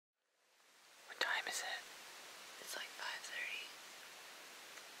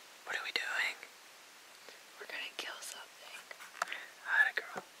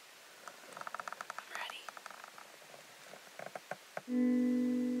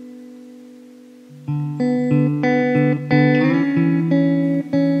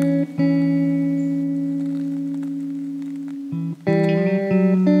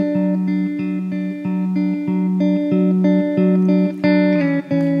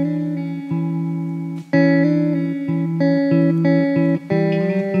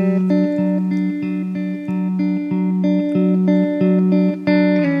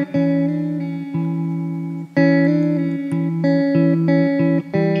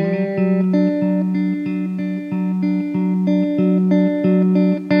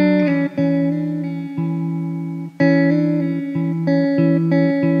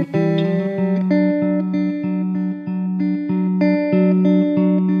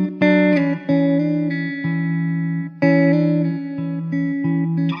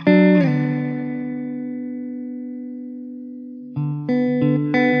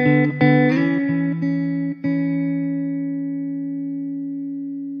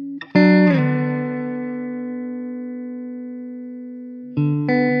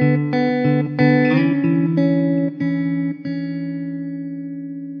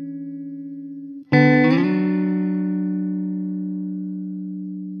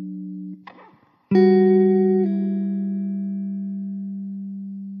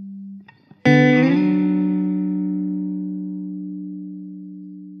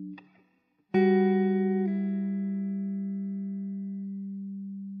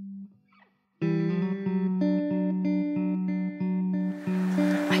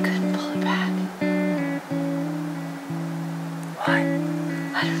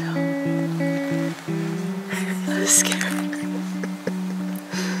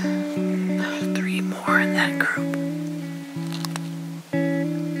in that group.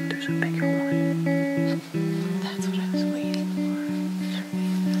 There's a bigger one. That's what I was waiting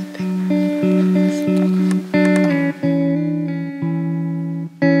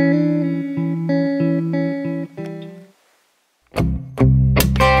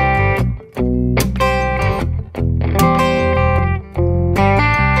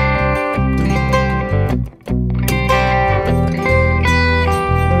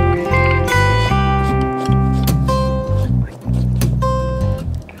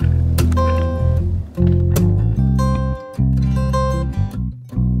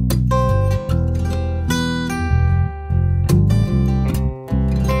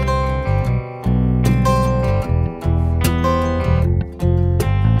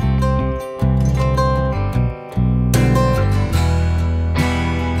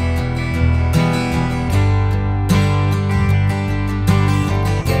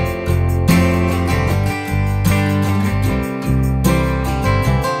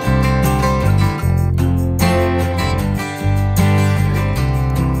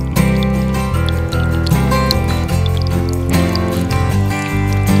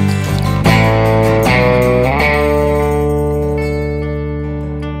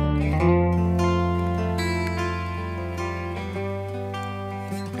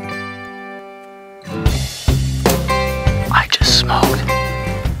smoked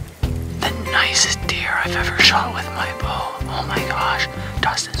the nicest deer I've ever shot with my bow. Oh my gosh,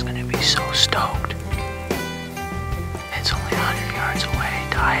 Dustin's gonna be so stoked. It's only 100 yards away,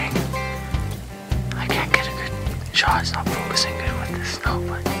 dying. I can't get a good shot, it's not focusing good with this snow,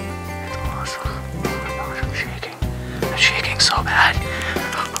 but it's awesome. Oh my gosh, I'm shaking. I'm shaking so bad.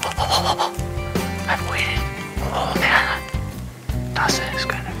 I've waited. Oh man. Dustin is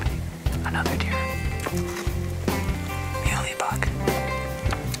gonna be another deer. Muley buck.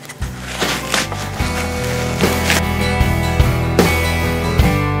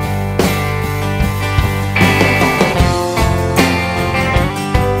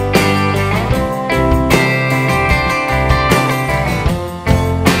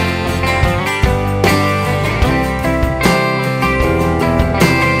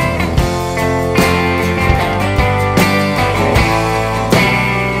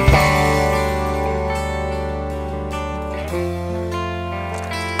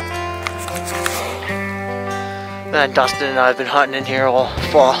 Man, Dustin and I have been hunting in here all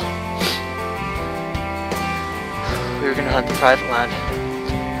fall. We were gonna hunt the private land.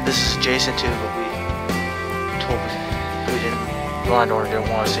 This is adjacent to, but the landowner didn't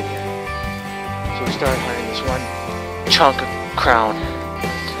want us in here. So we started hunting this one chunk of crown.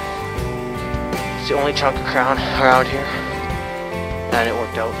 It's the only chunk of crown around here, and it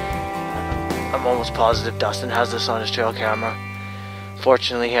worked out. I'm almost positive Dustin has this on his trail camera.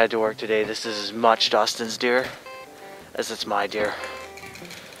 Fortunately, he had to work today. This is as much Dustin's deer as it's my deer.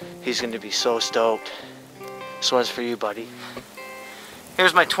 He's going to be so stoked. This one's for you, buddy.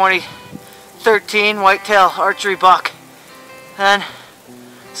 Here's my 2013 whitetail archery buck. And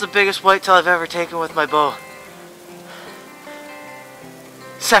it's the biggest whitetail I've ever taken with my bow.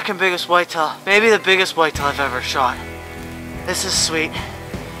 Second biggest whitetail. Maybe the biggest whitetail I've ever shot. This is sweet.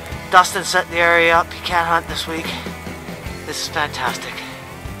 Dustin set the area up. He can't hunt this week. This is fantastic.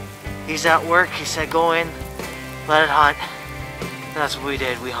 He's at work. He said go in, let it hunt. And that's what we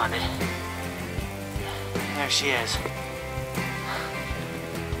did. We hunted. There she is.